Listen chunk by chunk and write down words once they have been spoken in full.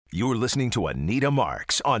You're listening to Anita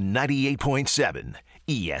Marks on 98.7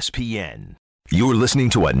 ESPN. You're listening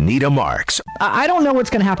to Anita Marks. I don't know what's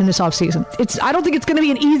going to happen this offseason. I don't think it's going to be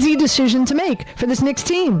an easy decision to make for this Knicks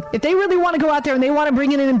team. If they really want to go out there and they want to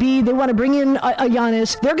bring in an Embiid, they want to bring in a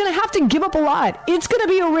Giannis, they're going to have to give up a lot. It's going to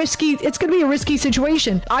be a risky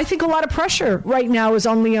situation. I think a lot of pressure right now is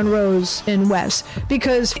on Leon Rose and Wes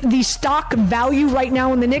because the stock value right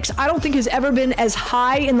now in the Knicks, I don't think has ever been as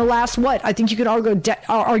high in the last, I think you could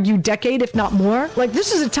argue decade, if not more. Like,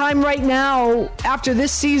 this is a time right now after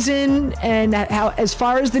this season and how as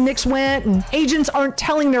far as the Knicks went, and agents aren't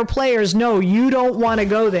telling their players, no, you don't want to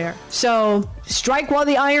go there. So strike while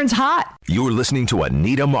the iron's hot. You're listening to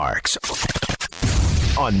Anita Marks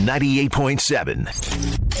on 98.7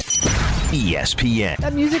 ESPN.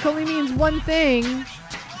 That music only means one thing.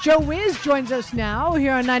 Joe Wiz joins us now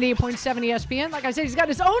here on 98.7 ESPN. Like I said, he's got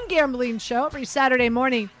his own gambling show every Saturday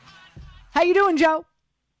morning. How you doing, Joe?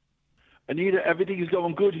 Anita, everything is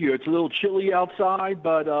going good here. It's a little chilly outside,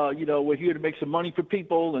 but, we're here to make some money for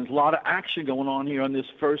people. There's a lot of action going on here on this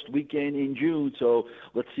first weekend in June, so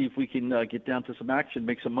let's see if we can get down to some action,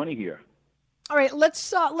 make some money here. All right, let's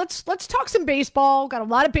talk some baseball. Got a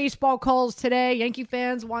lot of baseball calls today. Yankee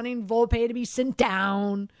fans wanting Volpe to be sent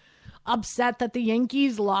down, upset that the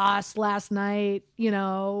Yankees lost last night,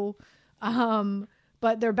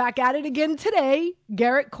 But they're back at it again today.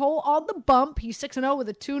 Garrett Cole on the bump. He's 6-0 with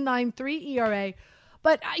a 2.93 ERA.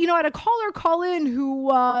 But, I had a caller call in who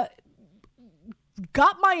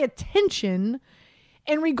got my attention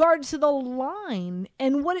in regards to the line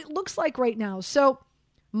and what it looks like right now. So,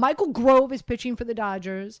 Michael Grove is pitching for the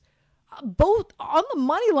Dodgers. Both on the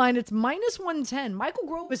money line, it's minus 110. Michael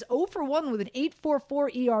Grove is 0 for 1 with an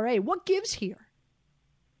 8.44 ERA. What gives here?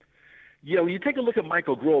 Yeah, when you take a look at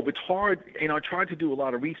Michael Grove, it's hard. I tried to do a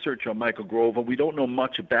lot of research on Michael Grove, and we don't know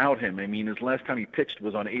much about him. I mean, his last time he pitched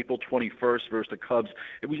was on April 21st versus the Cubs.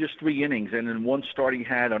 It was just 3 innings, and in one start he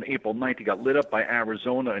had on April 9th, he got lit up by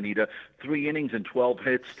Arizona, Anita. 3 innings and 12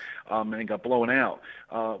 hits, and got blown out.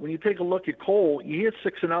 When you take a look at Cole, he is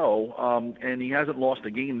 6-0, and he hasn't lost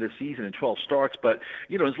a game this season in 12 starts. But,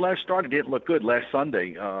 his last start, it didn't look good last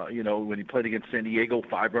Sunday, when he played against San Diego,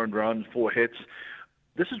 5 earned runs, 4 hits.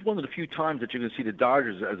 This is one of the few times that you're going to see the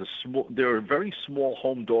Dodgers as they're a very small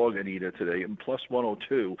home dog, Anita, today, and plus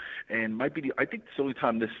 102, and might be I think it's the only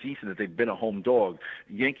time this season that they've been a home dog.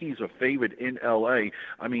 Yankees are favored in L.A.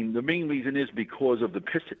 I mean, the main reason is because of the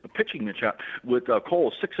pitching matchup with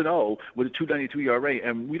Cole, 6-0 with a 2.93 ERA,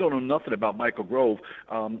 and we don't know nothing about Michael Grove.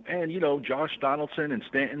 And, Josh Donaldson and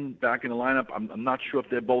Stanton back in the lineup, I'm not sure if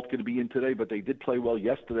they're both going to be in today, but they did play well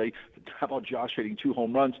yesterday. How about Josh hitting 2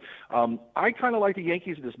 home runs? I kind of like the Yankees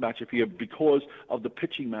in this matchup here because of the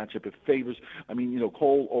pitching matchup. It favors,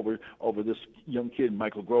 Cole over this young kid,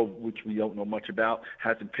 Michael Grove, which we don't know much about,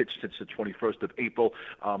 hasn't pitched since the 21st of April.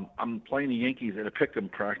 I'm playing the Yankees and I pick them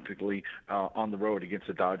practically on the road against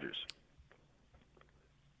the Dodgers.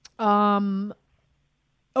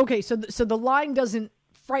 Okay, so the line doesn't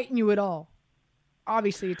frighten you at all.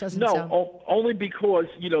 Obviously, it doesn't. No, only because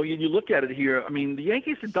you look at it here. I mean, the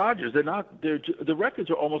Yankees and Dodgers, the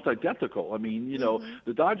records are almost identical. I mean,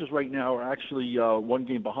 the Dodgers right now are actually 1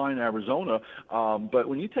 game behind Arizona. But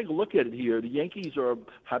when you take a look at it here, the Yankees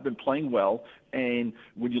have been playing well. And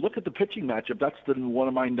when you look at the pitching matchup, that's one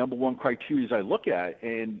of my number one criteria I look at.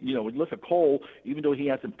 And, when you look at Cole, even though he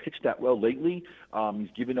hasn't pitched that well lately,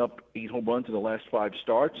 he's given up 8 home runs in the last 5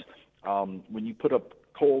 starts. When you put up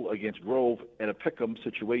Cole against Grove in a pick'em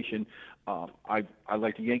situation, I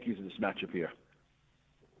like the Yankees in this matchup here.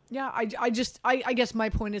 Yeah, I guess my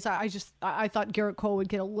point is I thought Garrett Cole would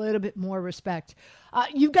get a little bit more respect.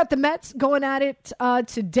 You've got the Mets going at it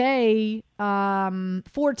today,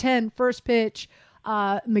 4:10 first pitch.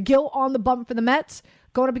 McGill on the bump for the Mets,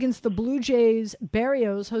 going up against the Blue Jays,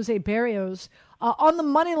 Jose Berrios. On the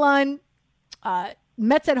money line,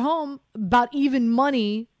 Mets at home, about even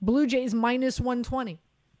money. Blue Jays minus 120.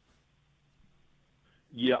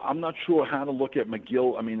 Yeah, I'm not sure how to look at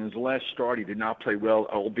McGill. I mean, in his last start, he did not play well,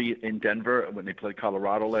 albeit in Denver when they played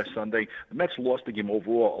Colorado last Sunday. The Mets lost the game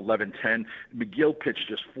overall 11-10. McGill pitched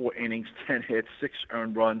just 4 innings, 10 hits, 6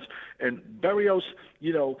 earned runs. And Berrios,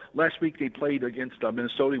 last week they played against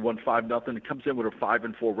Minnesota. He won 5-0. He comes in with a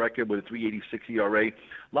 5-4 record with a 3.86 ERA. A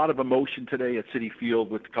lot of emotion today at Citi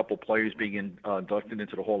Field with a couple players being inducted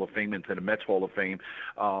into the Hall of Fame, into the Mets Hall of Fame.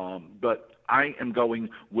 But I am going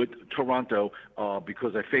with Toronto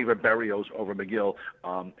because I favor Berrios over McGill.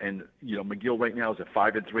 And McGill right now is at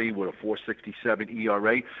 5-3 with a 4.67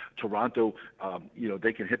 ERA. Toronto,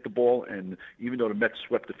 they can hit the ball, and even though the Mets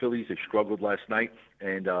swept the Phillies, they struggled last night.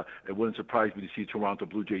 And it wouldn't surprise me to see Toronto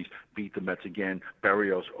Blue Jays beat the Mets again.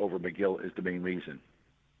 Berrios over McGill is the main reason.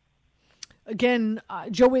 Again,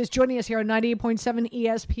 Joe is joining us here on 98.7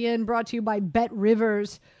 ESPN, brought to you by Bet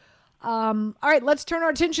Rivers. All right, let's turn our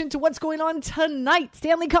attention to what's going on tonight.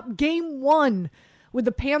 Stanley Cup Game 1 with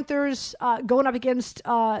the Panthers going up against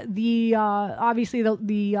the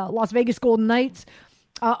Las Vegas Golden Knights.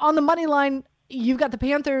 On the money line, you've got the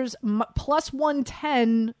Panthers plus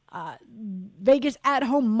 110, Vegas at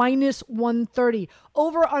home minus 130.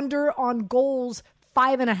 Over under on goals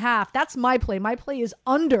 5.5. That's my play. My play is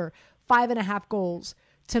under 5.5 goals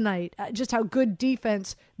tonight. Just how good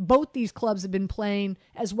defense both these clubs have been playing,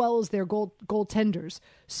 as well as their goaltenders.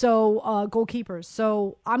 So goalkeepers.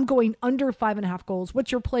 So I'm going under 5.5 goals.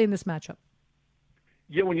 What's your play in this matchup?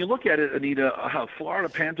 Yeah, when you look at it, Anita, Florida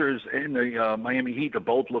Panthers and the Miami Heat are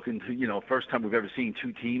both looking to, first time we've ever seen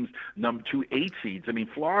two teams, two 8 seeds. I mean,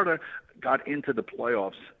 Florida got into the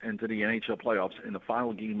playoffs, into the NHL playoffs in the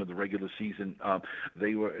final game of the regular season.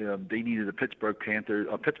 They needed the Pittsburgh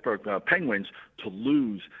Penguins to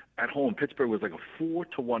lose at home. Pittsburgh was like a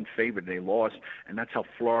 4-1 favorite, and they lost, and that's how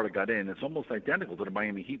Florida got in. It's almost identical to the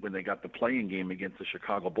Miami Heat when they got the play-in game against the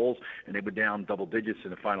Chicago Bulls, and they were down double digits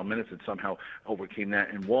in the final minutes and somehow overcame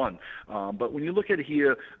that and won. But when you look at it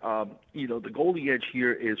here, the goalie edge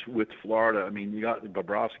here is with Florida. I mean, you got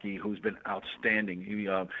Bobrovsky, who's been outstanding.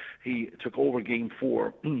 He took over Game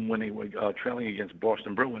 4 when they were trailing against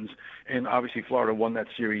Boston Bruins, and obviously Florida won that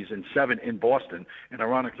series in 7 in Boston, and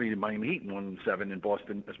ironically the Miami Heat won 7 in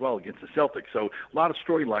Boston as well against the Celtics. So a lot of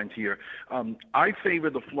storylines here. I favor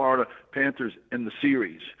the Florida Panthers in the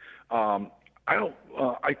series. I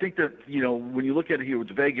think that, when you look at it here with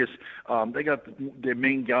Vegas, they got their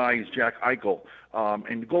main guy is Jack Eichel,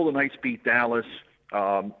 and the Golden Knights beat Dallas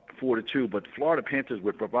 4-2, but Florida Panthers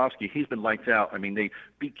with Bobrovsky, he's been lights out. I mean, they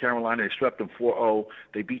beat Carolina, they swept them 4-0,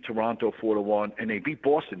 they beat Toronto 4-1, and they beat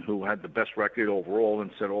Boston, who had the best record overall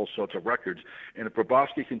and set all sorts of records. And if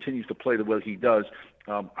Bobrovsky continues to play the way he does,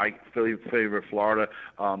 I favor Florida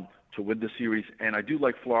to win the series, and I do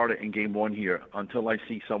like Florida in Game 1 here until I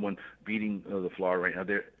see someone beating the Florida right now.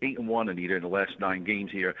 They're 8-1 in either in the last 9 games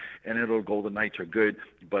here, and the Golden Knights are good,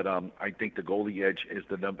 but I think the goalie edge is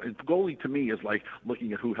the number. The goalie to me is like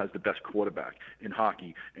looking at who has the best quarterback in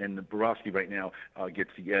hockey, and Bobrovsky right now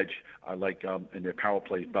gets the edge. I like, and their power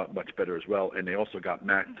play is much better as well, and they also got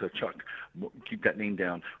Matt Tkachuk. Keep that name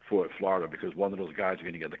down for Florida because one of those guys are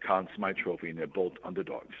going to get the Conn Smythe Trophy, and they're both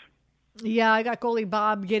underdogs. Yeah, I got goalie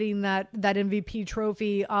Bob getting that MVP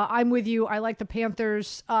trophy. I'm with you. I like the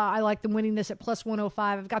Panthers. I like them winning this at plus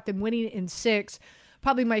 105. I've got them winning in 6.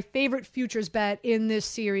 Probably my favorite futures bet in this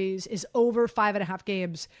series is over 5.5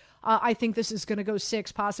 games. I think this is going to go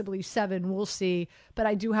 6, possibly 7. We'll see. But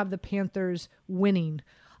I do have the Panthers winning.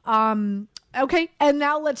 Okay, and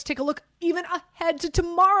now let's take a look even ahead to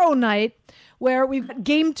tomorrow night, where we've got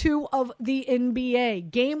Game 2 of the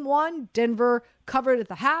NBA. Game 1, Denver covered at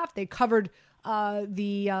the half. They covered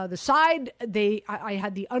the side. I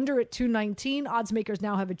had the under at 219. Odds makers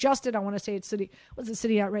now have adjusted. I want to say it's sitting. What's it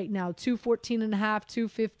sitting at right now? 214.5,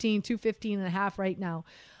 215, 215.5 right now.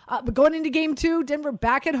 But going into Game 2, Denver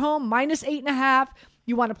back at home, minus 8.5.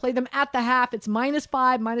 You want to play them at the half. It's minus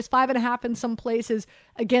 5, minus 5.5 in some places.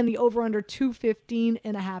 Again, the over-under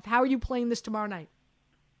 215.5. How are you playing this tomorrow night?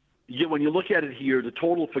 Yeah, when you look at it here, the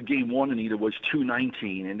total for Game 1, Anita, was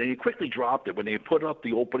 219, and they quickly dropped it. When they put up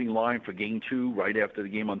the opening line for Game 2 right after the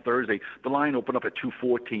game on Thursday, the line opened up at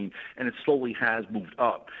 214, and it slowly has moved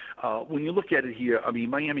up. When you look at it here, I mean,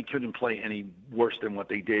 Miami couldn't play any worse than what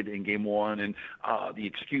they did in Game 1, and the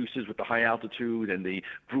excuses with the high altitude and the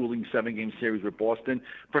grueling 7-game series with Boston,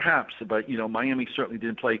 perhaps, but, Miami certainly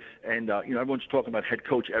didn't play, and, everyone's talking about head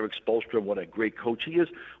coach Eric Spoelstra, what a great coach he is.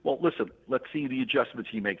 Well, listen, let's see the adjustments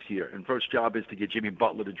he makes here. And first job is to get Jimmy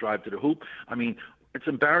Butler to drive to the hoop. I mean, it's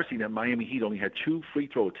embarrassing that Miami Heat only had 2 free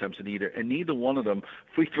throw attempts in either, and neither one of them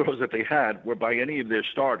free throws that they had were by any of their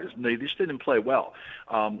starters. And they just didn't play well.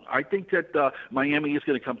 I think that Miami is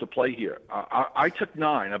going to come to play here. I took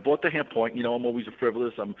 9. I bought the half point. I'm always a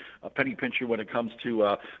frivolous. I'm a penny pincher when it comes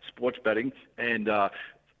to sports betting, and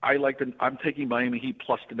I'm taking Miami Heat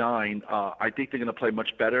plus 9. I think they're going to play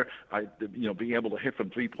much better. Being able to hit from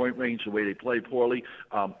 3-point range the way they play poorly,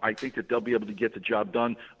 I think that they'll be able to get the job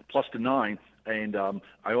done. Plus 9. And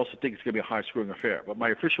I also think it's going to be a high-scoring affair. But my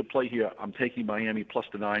official play here, I'm taking Miami plus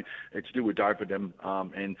the 9. It's do or die for them.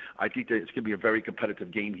 And I think that it's going to be a very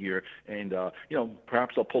competitive game here. And,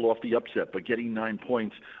 perhaps they'll pull off the upset. But getting 9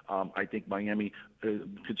 points, I think Miami,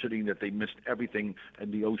 considering that they missed everything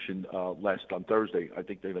in the ocean last on Thursday, I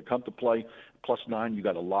think they're going to come to play. Plus 9, you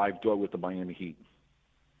got a live draw with the Miami Heat.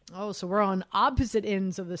 Oh, so we're on opposite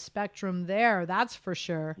ends of the spectrum there. That's for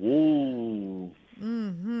sure. Ooh.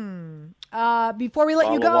 Before we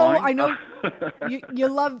let you go, I know you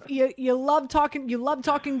love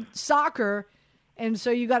talking soccer, and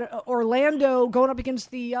so you got Orlando going up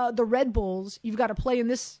against the Red Bulls. You've got to play in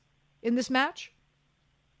this match.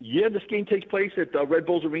 Yeah, this game takes place at Red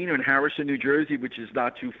Bulls Arena in Harrison, New Jersey, which is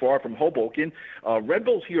not too far from Hoboken. Red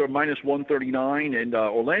Bulls here are minus 139, and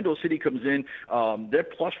Orlando City comes in. They're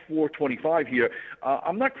plus 425 here.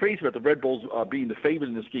 I'm not crazy about the Red Bulls being the favorite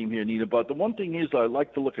in this game here, Nina, but the one thing is I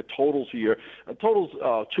like to look at totals here. Totals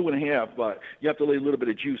 2.5, but you have to lay a little bit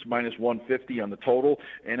of juice, minus 150 on the total,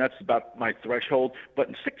 and that's about my threshold. But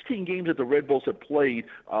in 16 games that the Red Bulls have played,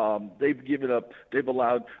 they've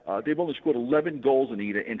only scored 11 goals,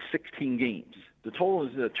 Anita, in 16 games. The total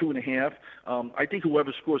is 2.5. I think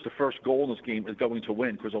whoever scores the first goal in this game is going to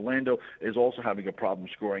win because Orlando is also having a problem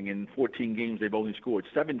scoring. In 14 games, they've only scored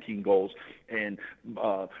 17 goals. And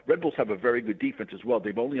Red Bulls have a very good defense as well.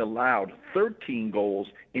 They've only allowed 13 goals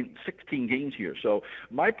in 16 games here. So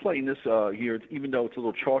my play in this here, even though it's a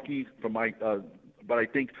little chalky for my but I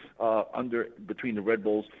think under between the Red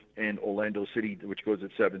Bulls and Orlando City, which goes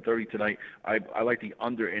at 7:30 tonight, I like the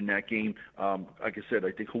under in that game. Like I said,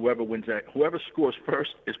 I think whoever scores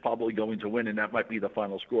first is probably going to win, and that might be the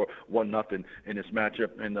final score, 1-0 in this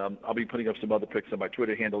matchup. And I'll be putting up some other picks on my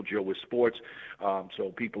Twitter handle, Joe with Sports.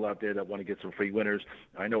 So people out there that want to get some free winners,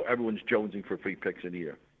 I know everyone's jonesing for free picks in the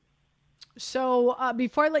year. So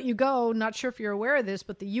before I let you go, not sure if you're aware of this,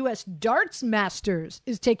 but the U.S. Darts Masters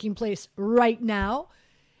is taking place right now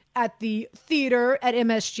at the theater at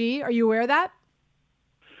MSG. Are you aware of that?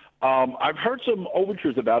 I've heard some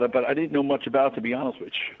overtures about it, but I didn't know much about it, to be honest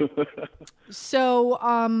with you. So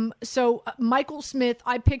Michael Smith,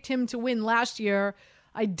 I picked him to win last year.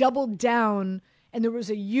 I doubled down, and there was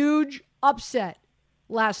a huge upset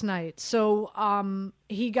last night. So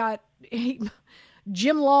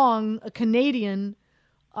Jim Long, a Canadian,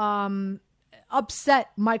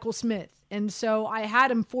 upset Michael Smith. And so I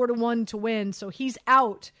had him 4-1 to win. So he's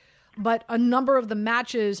out. But a number of the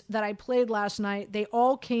matches that I played last night, they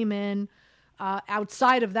all came in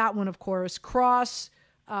outside of that one, of course. Cross,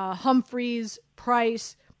 Humphreys,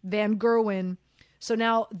 Price, Van Gerwen. So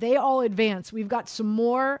now they all advance. We've got some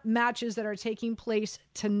more matches that are taking place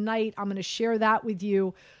tonight. I'm going to share that with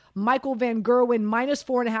you. Michael Van Gerwen, minus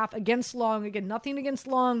 4.5 against Long. Again, nothing against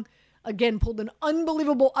Long. Again, pulled an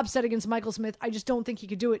unbelievable upset against Michael Smith. I just don't think he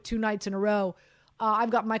could do it 2 nights in a row. I've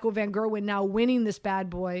got Michael Van Gerwen now winning this bad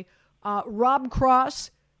boy. Rob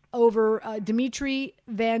Cross over Dimitri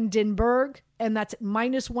Van Den Berg, and that's at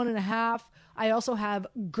minus 1.5. I also have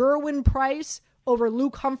Gerwin Price over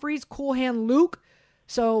Luke Humphreys, Cool Hand Luke.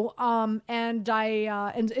 So, and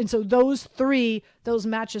so those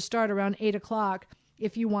matches start around 8:00.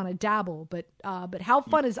 If you want to dabble, but how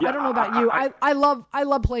fun is? I don't know about you. I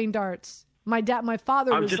love playing darts. My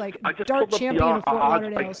father was dart champion of Fort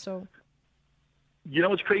Lauderdale. So. You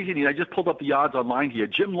know, it's crazy, Nate. I just pulled up the odds online here.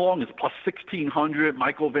 Jim Long is plus 1,600.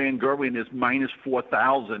 Michael Van Gerwen is minus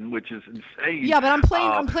 4,000, which is insane. Yeah, but I'm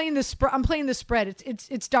playing the spread. I'm playing the spread.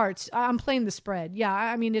 It's darts. I'm playing the spread. Yeah,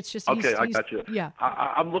 I mean, it's just okay. I got you. Yeah,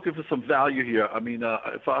 I'm looking for some value here. I mean, I'll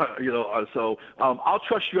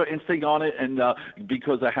trust your instinct on it, and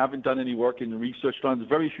because I haven't done any work and research on, there's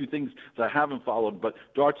very few things that I haven't followed, but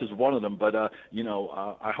darts is one of them. But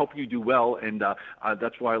I hope you do well, and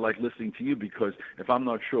that's why I like listening to you, because if I'm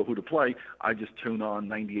not sure who to play, I just tune on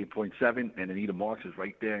 98.7, and Anita Marks is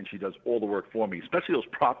right there, and she does all the work for me, especially those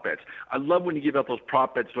prop bets. I love when you give out those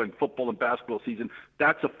prop bets during football and basketball season.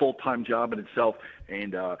 That's a full-time job in itself,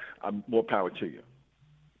 and more power to you.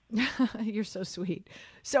 You're so sweet.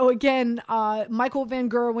 So, again, Michael Van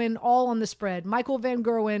Gerwen, all on the spread. Michael Van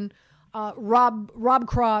Gerwen, Rob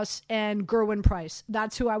Cross, and Gerwin Price.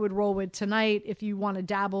 That's who I would roll with tonight if you want to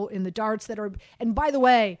dabble in the darts that are – and by the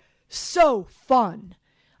way – so fun.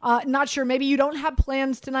 Not sure. Maybe you don't have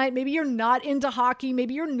plans tonight. Maybe you're not into hockey.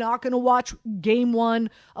 Maybe you're not going to watch Game 1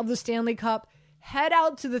 of the Stanley Cup. Head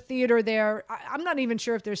out to the theater there. I'm not even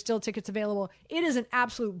sure if there's still tickets available. It is an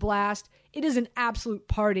absolute blast. It is an absolute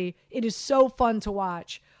party. It is so fun to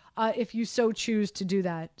watch if you so choose to do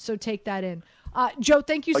that. So take that in. Joe,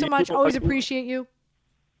 thank you so much. Always appreciate you.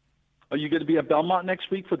 Are you going to be at Belmont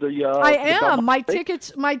next week for the? I am. My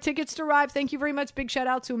tickets to arrive. Thank you very much. Big shout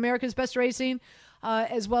out to America's Best Racing,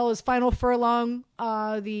 as well as Final Furlong,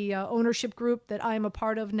 the ownership group that I am a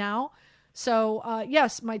part of now. So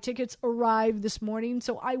yes, my tickets arrived this morning.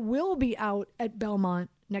 So I will be out at Belmont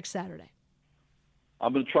next Saturday.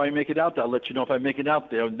 I'm going to try and make it out there. I'll let you know if I make it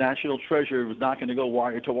out there. National Treasure was not going to go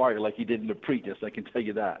wire to wire like he did in the Preakness. I can tell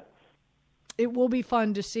you that. It will be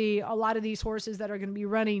fun to see a lot of these horses that are going to be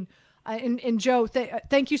running. And Joe,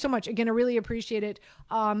 thank you so much. Again, I really appreciate it.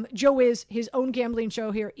 Joe is his own gambling show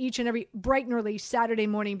here each and every bright and early Saturday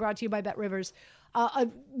morning, brought to you by Bet Rivers. The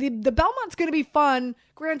Belmont's going to be fun.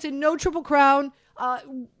 Granted, no Triple Crown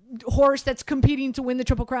horse that's competing to win the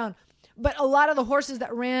Triple Crown. But a lot of the horses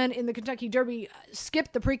that ran in the Kentucky Derby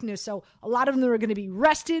skipped the Preakness. So a lot of them are going to be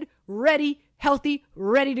rested, ready, healthy,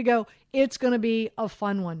 ready to go. It's going to be a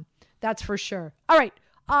fun one. That's for sure. All right.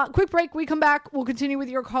 Quick break. We come back. We'll continue with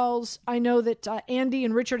your calls. I know that Andy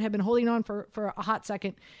and Richard have been holding on for a hot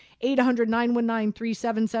second.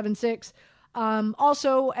 800-919-3776.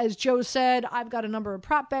 Also, as Joe said, I've got a number of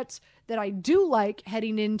prop bets that I do like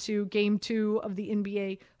heading into Game 2 of the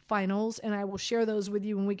NBA Finals, and I will share those with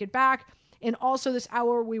you when we get back. And also this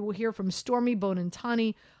hour, we will hear from Stormy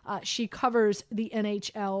Bonantani. She covers the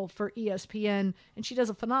NHL for ESPN, and she does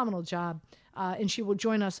a phenomenal job. And she will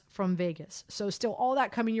join us from Vegas. So still all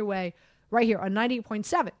that coming your way right here on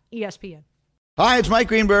 98.7 ESPN. Hi, it's Mike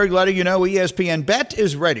Greenberg letting you know ESPN Bet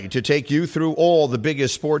is ready to take you through all the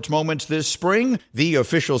biggest sports moments this spring. The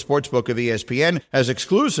official sportsbook of ESPN has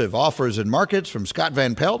exclusive offers and markets from Scott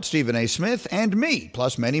Van Pelt, Stephen A. Smith, and me,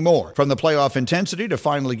 plus many more. From the playoff intensity to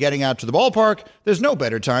finally getting out to the ballpark, there's no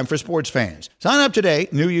better time for sports fans. Sign up today.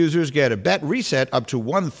 New users get a bet reset up to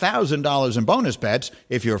 $1,000 in bonus bets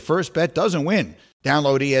if your first bet doesn't win.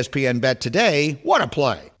 Download ESPN Bet today. What a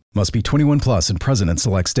play. Must be 21 plus and present in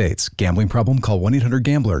select states. Gambling problem? Call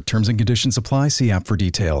 1-800-GAMBLER. Terms and conditions apply. See app for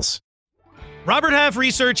details. Robert Half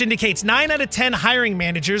research indicates 9 out of 10 hiring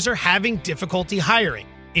managers are having difficulty hiring.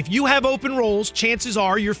 If you have open roles, chances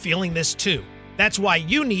are you're feeling this too. That's why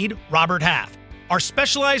you need Robert Half. Our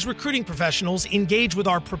specialized recruiting professionals engage with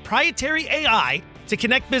our proprietary AI to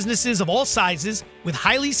connect businesses of all sizes with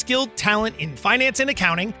highly skilled talent in finance and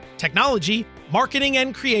accounting, technology, marketing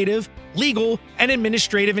and creative, legal, and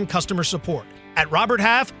administrative and customer support. At Robert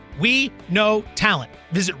Half, we know talent.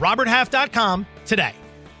 Visit roberthalf.com today.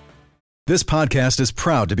 This podcast is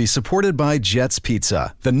proud to be supported by Jets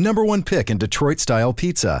Pizza, the #1 pick in Detroit-style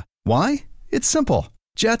pizza. Why? It's simple.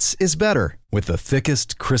 Jets is better. With the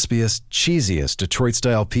thickest, crispiest, cheesiest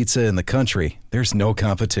Detroit-style pizza in the country, there's no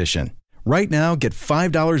competition. Right now, get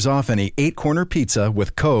 $5 off any 8-corner pizza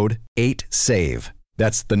with code 8SAVE.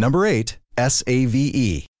 That's the number 8,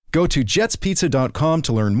 SAVE. Go to jetspizza.com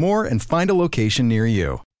to learn more and find a location near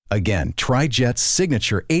you. Again, try Jet's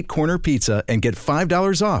signature 8-corner pizza and get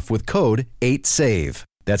 $5 off with code 8SAVE.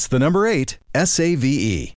 That's the number 8,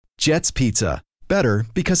 SAVE. Jet's Pizza. Better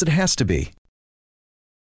because it has to be.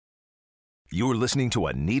 You're listening to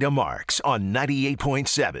Anita Marks on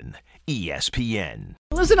 98.7 ESPN.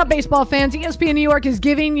 Listen up, baseball fans. ESPN New York is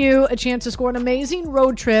giving you a chance to score an amazing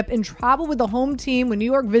road trip and travel with the home team when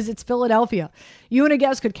New York visits Philadelphia. You and a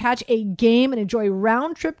guest could catch a game and enjoy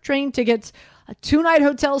round-trip train tickets, a 2-night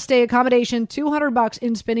hotel stay accommodation, $200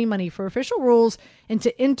 in spending money. For official rules and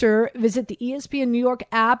to enter, visit the ESPN New York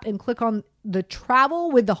app and click on the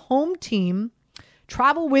Travel with the Home Team.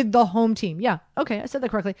 Travel with the Home Team. Yeah, okay, I said that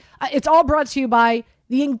correctly. It's all brought to you by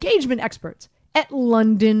the engagement experts at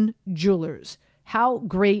London Jewelers. How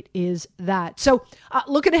great is that? So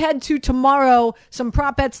looking ahead to tomorrow, some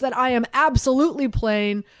prop bets that I am absolutely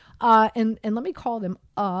playing. And let me call them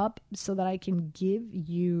up so that I can give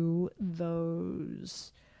you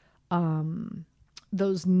those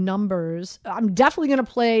numbers. I'm definitely going to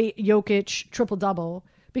play Jokic triple-double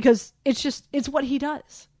because it's what he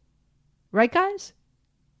does. Right, guys?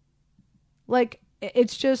 Like,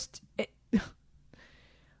 it's just...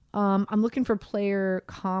 I'm looking for player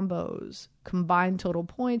combos, combined total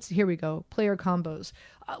points. Here we go. Player combos.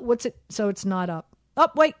 What's it? So it's not up. Oh,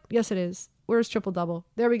 wait. Yes, it is. Where's triple double?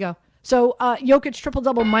 There we go. So Jokic triple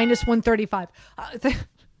double minus 135.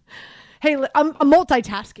 Hey, I'm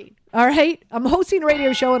multitasking. All right. I'm hosting a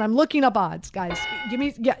radio show and I'm looking up odds, guys.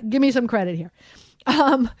 Give me some credit here.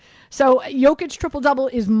 So Jokic triple double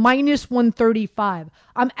is minus 135.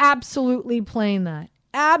 I'm absolutely playing that.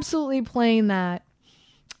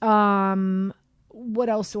 What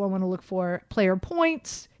else do I want to look for? Player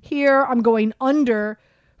points here. I'm going under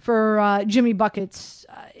for Jimmy Buckets,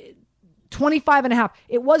 25.5.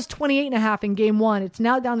 It was 28.5 in game 1. It's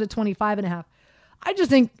now down to 25.5.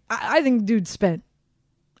 I think dude's spent.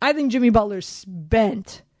 I think Jimmy Butler's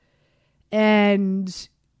spent. And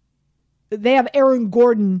they have Aaron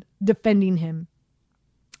Gordon defending him.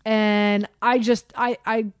 And I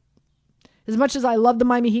as much as I love the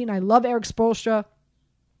Miami Heat and I love Erik Spoelstra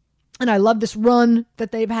and I love this run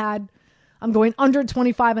that they've had, I'm going under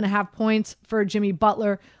 25.5 points for Jimmy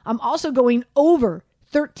Butler. I'm also going over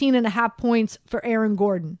 13.5 points for Aaron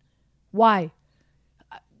Gordon. Why?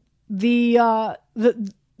 The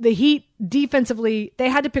Heat defensively, they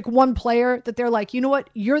had to pick one player that they're like, you know what?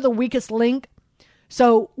 You're the weakest link,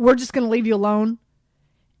 so we're just going to leave you alone.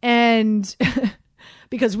 And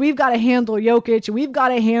because we've got to handle Jokic, and we've got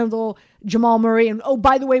to handle Jamal Murray, and oh,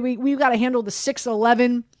 by the way, we've got to handle the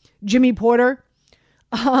 6'11" Jimmy Porter.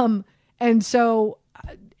 And so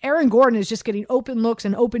Aaron Gordon is just getting open looks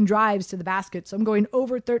and open drives to the basket. So I'm going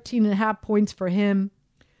over 13.5 points for him.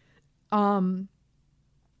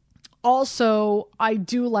 Also, I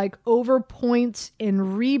do like over points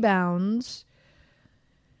in rebounds.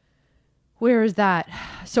 Where is that?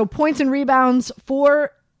 So points and rebounds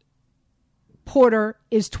for Porter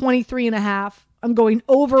is 23.5. I'm going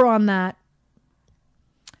over on that.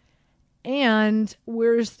 And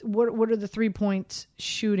what are the 3-point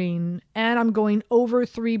shooting? And I'm going over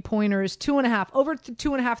 3-pointers, 2.5, over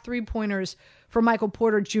 2.5 3-pointers for Michael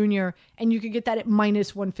Porter Jr. And you could get that at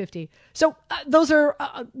 -150. So those are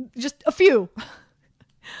just a few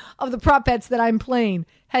of the prop bets that I'm playing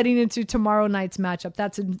heading into tomorrow night's matchup.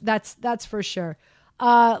 That's for sure.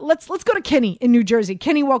 Let's go to Kenny in New Jersey.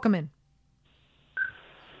 Kenny, welcome in.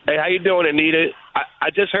 Hey, how you doing, Anita?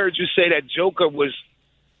 I just heard you say that Joker was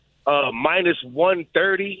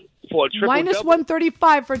 -130 for a triple-double.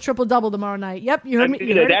 -135 for a triple-double tomorrow night. Yep, you heard me.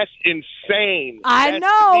 Anita, that's insane. I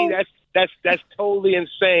know. To me, that's totally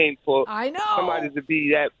insane for I know. somebody to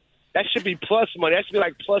be that. That should be plus money. That should be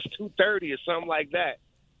like plus 230 or something like that.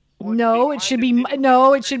 No, it should be.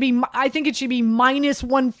 No, it should be. I think it should be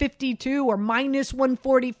 -152 or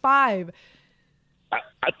 -145.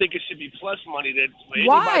 I think it should be plus money that for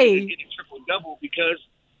Why? anybody to get a triple-double because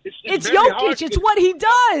it's Jokic. hard. It's what he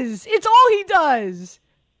does. It's all he does.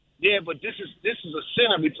 Yeah, but this is a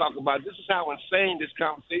center we talk about. This is how insane this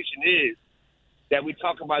conversation is. That we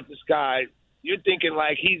talk about this guy. You're thinking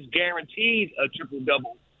like he's guaranteed a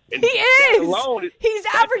triple-double. And he is. He's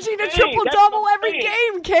averaging a triple-double every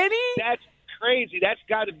game, Kenny. That's crazy. That's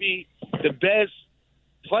got to be the best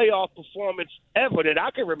playoff performance ever that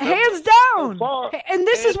I can remember. Hands down. So far. And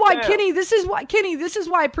this is why, Kenny, this is why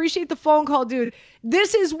I appreciate the phone call, dude.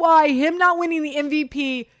 This is why him not winning the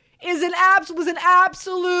MVP was an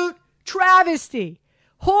absolute travesty.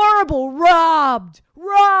 Horrible. Robbed.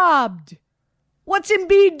 What's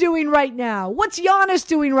Embiid doing right now? What's Giannis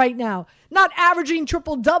doing right now? Not averaging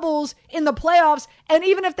triple-doubles in the playoffs, and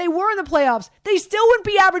even if they were in the playoffs, they still wouldn't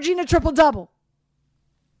be averaging a triple-double.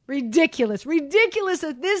 Ridiculous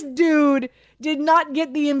that this dude did not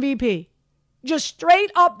get the MVP. Just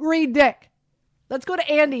straight up ridic. Let's go to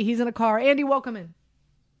Andy. He's in a car. Andy, welcome in.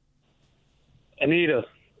 Anita,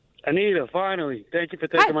 finally. Thank you for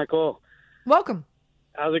taking my call. Welcome.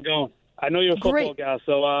 How's it going? I know you're a football guy,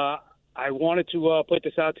 so I wanted to put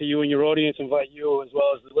this out to you and your audience, invite you as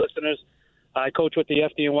well as the listeners. I coach with the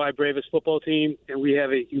FDNY Bravest football team, and we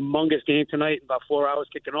have a humongous game tonight, about 4 hours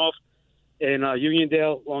kicking off in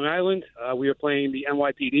Uniondale, Long Island. We are playing the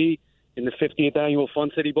NYPD in the 50th Annual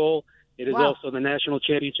Fun City Bowl. It is also the national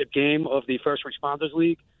championship game of the First Responders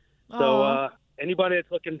League. So anybody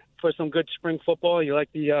that's looking for some good spring football, you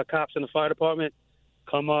like the cops and the fire department,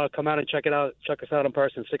 come out and check it out. Check us out in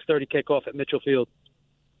person. 6:30 kickoff at Mitchell Field.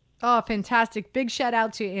 Oh, fantastic. Big shout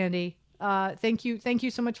out to you, Andy. Thank you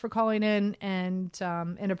so much for calling in and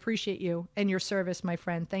appreciate you and your service, my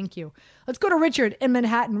friend. Thank you. Let's go to Richard in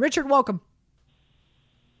Manhattan. Richard, welcome.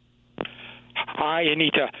 Hi,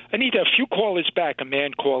 Anita. Anita, a few callers back, a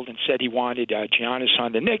man called and said he wanted Giannis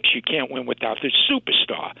on the Knicks. You can't win without the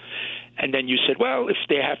superstar. And then you said, well, if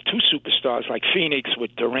they have two superstars like Phoenix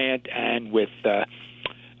with Durant and with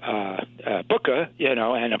Booker,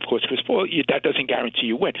 and of course Chris Paul, that doesn't guarantee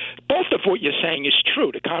you win. Both of what you're saying is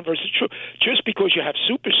true. The converse is true. Just because you have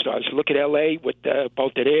superstars, look at L.A. with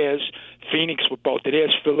both of theirs, Phoenix with both of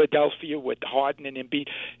theirs, Philadelphia with Harden and Embiid,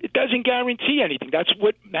 it doesn't guarantee anything. That's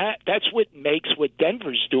what makes what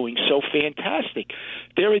Denver's doing so fantastic.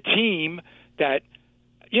 They're a team that,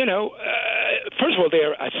 first of all,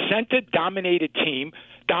 they're a center-dominant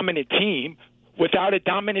team without a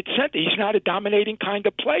dominant center. He's not a dominating kind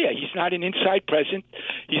of player. He's not an inside presence.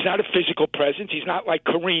 He's not a physical presence. He's not like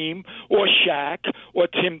Kareem or Shaq or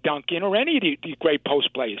Tim Duncan or any of the great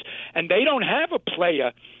post players. And they don't have a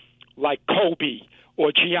player like Kobe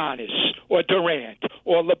or Giannis or Durant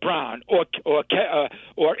or LeBron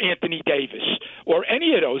or Anthony Davis or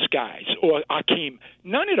any of those guys or Hakeem.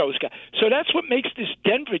 None of those guys. So that's what makes this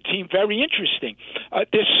Denver team very interesting.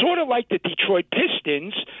 They're sort of like the Detroit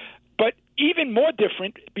Pistons, but even more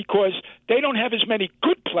different because they don't have as many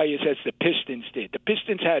good players as the Pistons did. The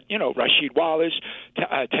Pistons had, Rasheed Wallace,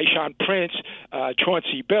 Tayshaun Prince,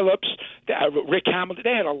 Chauncey Billups, Rick Hamilton.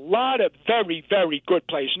 They had a lot of very, very good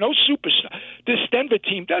players. No superstar. This Denver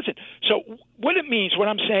team doesn't. So what it means, what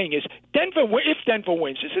I'm saying is, if Denver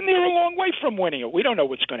wins, isn't they're a long way from winning it. We don't know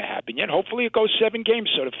what's going to happen yet. Hopefully it goes 7 games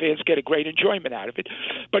so the fans get a great enjoyment out of it.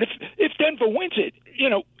 But if Denver wins it,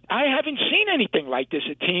 I haven't seen anything like this,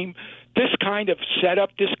 a team, this kind of setup,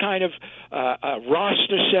 this kind of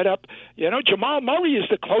roster setup. Jamal Murray is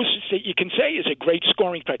the closest that you can say is a great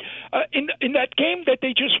scoring threat. In that game that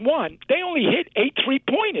they just won, they only hit 8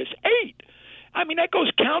 3-pointers. 8. I mean, that goes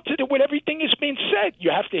counter to what everything has been said. You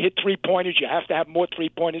have to hit 3-pointers. You have to have more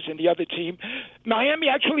 3-pointers than the other team. Miami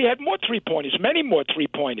actually had more 3-pointers, many more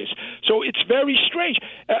 3-pointers. So it's very strange.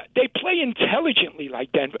 They play intelligently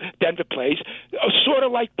like Denver plays, sort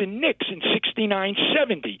of like the Knicks in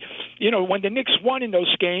 69-70. When the Knicks won in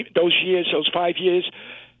those 5 years,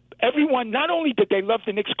 everyone, not only did they love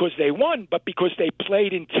the Knicks because they won, but because they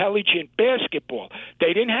played intelligent basketball.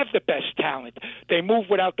 They didn't have the best talent. They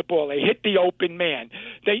moved without the ball. They hit the open man.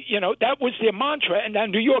 That was their mantra, and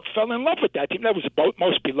New York fell in love with that team. That was the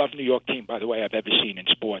most beloved New York team, by the way, I've ever seen in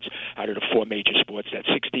sports. Out of the 4 major sports, that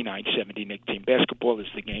 69-70 Knicks team. Basketball is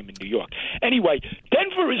the game in New York. Anyway,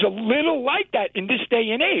 Denver is a little like that in this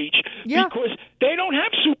day and age because they don't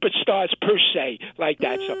have superstars per se like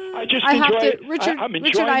that. So I just enjoy it. I'm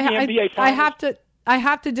enjoying the NBA Finals. I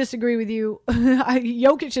have to disagree with you.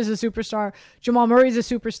 Jokic is a superstar. Jamal Murray is a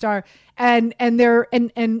superstar, and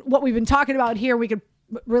what we've been talking about here, we could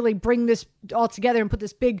really bring this all together and put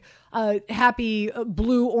this big, happy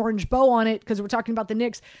blue-orange bow on it because we're talking about the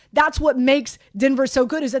Knicks. That's what makes Denver so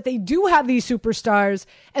good is that they do have these superstars.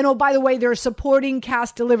 And oh, by the way, their supporting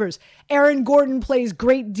cast delivers. Aaron Gordon plays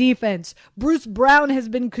great defense. Bruce Brown has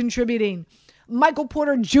been contributing. Michael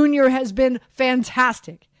Porter Jr. has been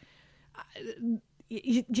fantastic.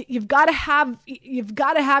 You've got to have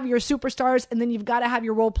your superstars, and then you've got to have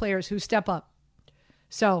your role players who step up.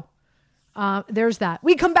 So there's that.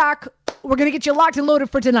 We come back. We're going to get you locked and loaded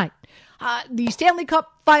for tonight. The Stanley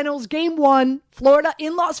Cup Finals, Game 1, Florida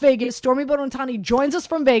in Las Vegas. Stormy Buonantony joins us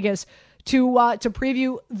from Vegas to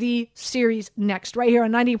preview the series next, right here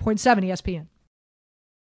on 98.7 ESPN.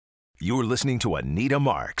 You're listening to Anita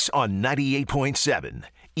Marks on 98.7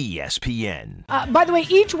 ESPN. By the way,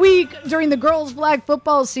 each week during the girls' flag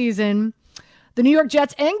football season, the New York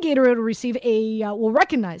Jets and Gatorade will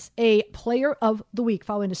recognize a Player of the Week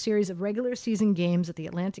following a series of regular season games at the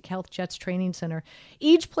Atlantic Health Jets Training Center.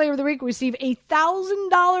 Each Player of the Week will receive a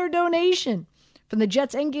 $1,000 donation from the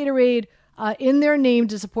Jets and Gatorade in their name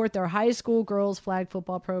to support their high school girls' flag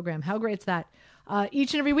football program. How great is that?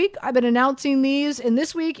 Each and every week, I've been announcing these, and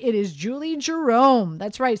this week it is Julie Jerome.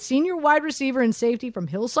 That's right, senior wide receiver and safety from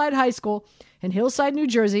Hillside High School in Hillside, New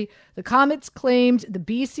Jersey. The Comets claimed the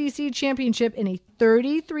BCC championship in a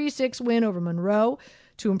 33-6 win over Monroe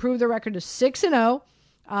to improve their record to 6-0.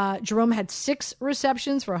 Jerome had 6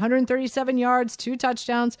 receptions for 137 yards, 2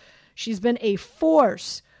 touchdowns. She's been a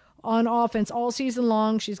force on offense all season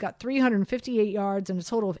long. She's got 358 yards and a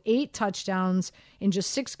total of 8 touchdowns in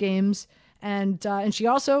just 6 games. And she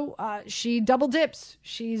also, she double dips.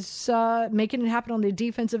 She's making it happen on the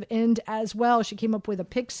defensive end as well. She came up with a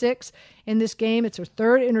pick 6 in this game. It's her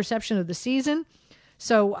 3rd interception of the season.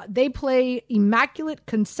 So they play Immaculate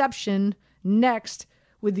Conception next,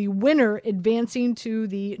 with the winner advancing to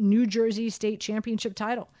the New Jersey State Championship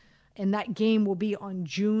title. And that game will be on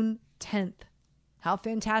June 10th. How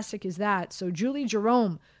fantastic is that? So Julie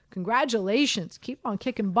Jerome, congratulations. Keep on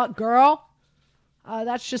kicking butt, girl.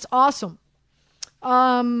 That's just awesome.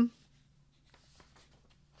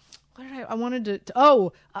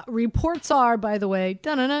 Reports are, by the way,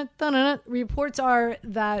 reports are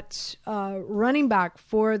that running back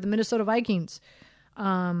for the Minnesota Vikings.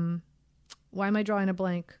 Why am I drawing a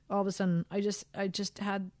blank? All of a sudden, I just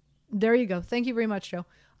had. There you go. Thank you very much, Joe.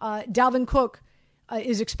 Dalvin Cook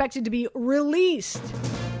is expected to be released.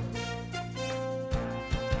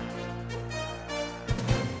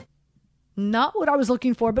 Not what I was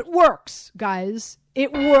looking for, but works, guys.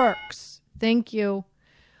 It works. Thank you.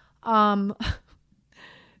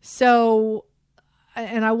 So,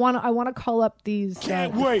 and I want to call up these.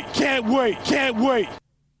 Can't wait.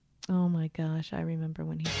 Oh my gosh, I remember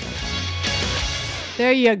when he said that.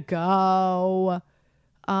 There you go.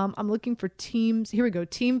 I'm looking for teams. Here we go.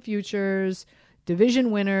 Team futures.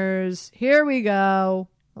 Division winners. Here we go.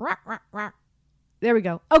 There we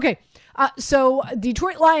go. Okay. So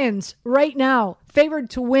Detroit Lions right now favored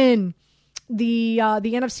to win the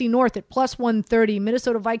NFC North at plus 130.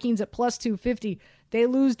 Minnesota Vikings at plus 250. They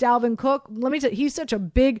lose Dalvin Cook. Let me tell you, he's such a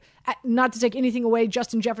big, not to take anything away,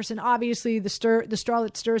 Justin Jefferson, obviously the straw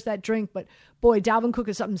that stirs that drink, but boy, Dalvin Cook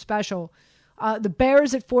is something special. The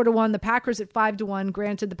Bears at 4-1, the Packers at 5-1.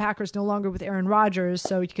 Granted, the Packers no longer with Aaron Rodgers,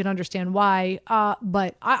 so you can understand why.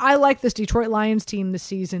 But I like this Detroit Lions team this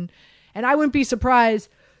season, and I wouldn't be surprised,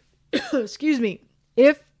 excuse me,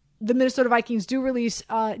 if the Minnesota Vikings do release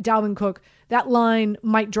Dalvin Cook, that line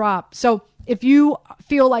might drop. So if you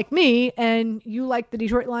feel like me and you like the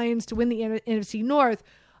Detroit Lions to win the NFC North,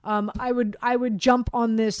 I would jump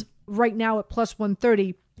on this right now at plus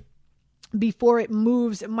 130 before it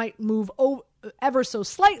moves. It might move ever so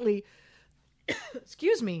slightly.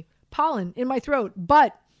 Excuse me, pollen in my throat.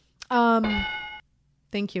 But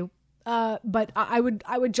thank you. But I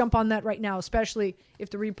would jump on that right now, especially if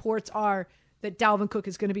the reports are that Dalvin Cook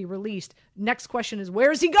is going to be released. Next question is,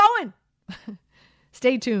 where is he going?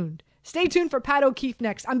 Stay tuned. Stay tuned for Pat O'Keefe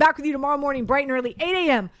next. I'm back with you tomorrow morning, bright and early, 8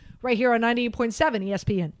 a.m., right here on 98.7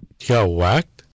 ESPN. Yo, whacked?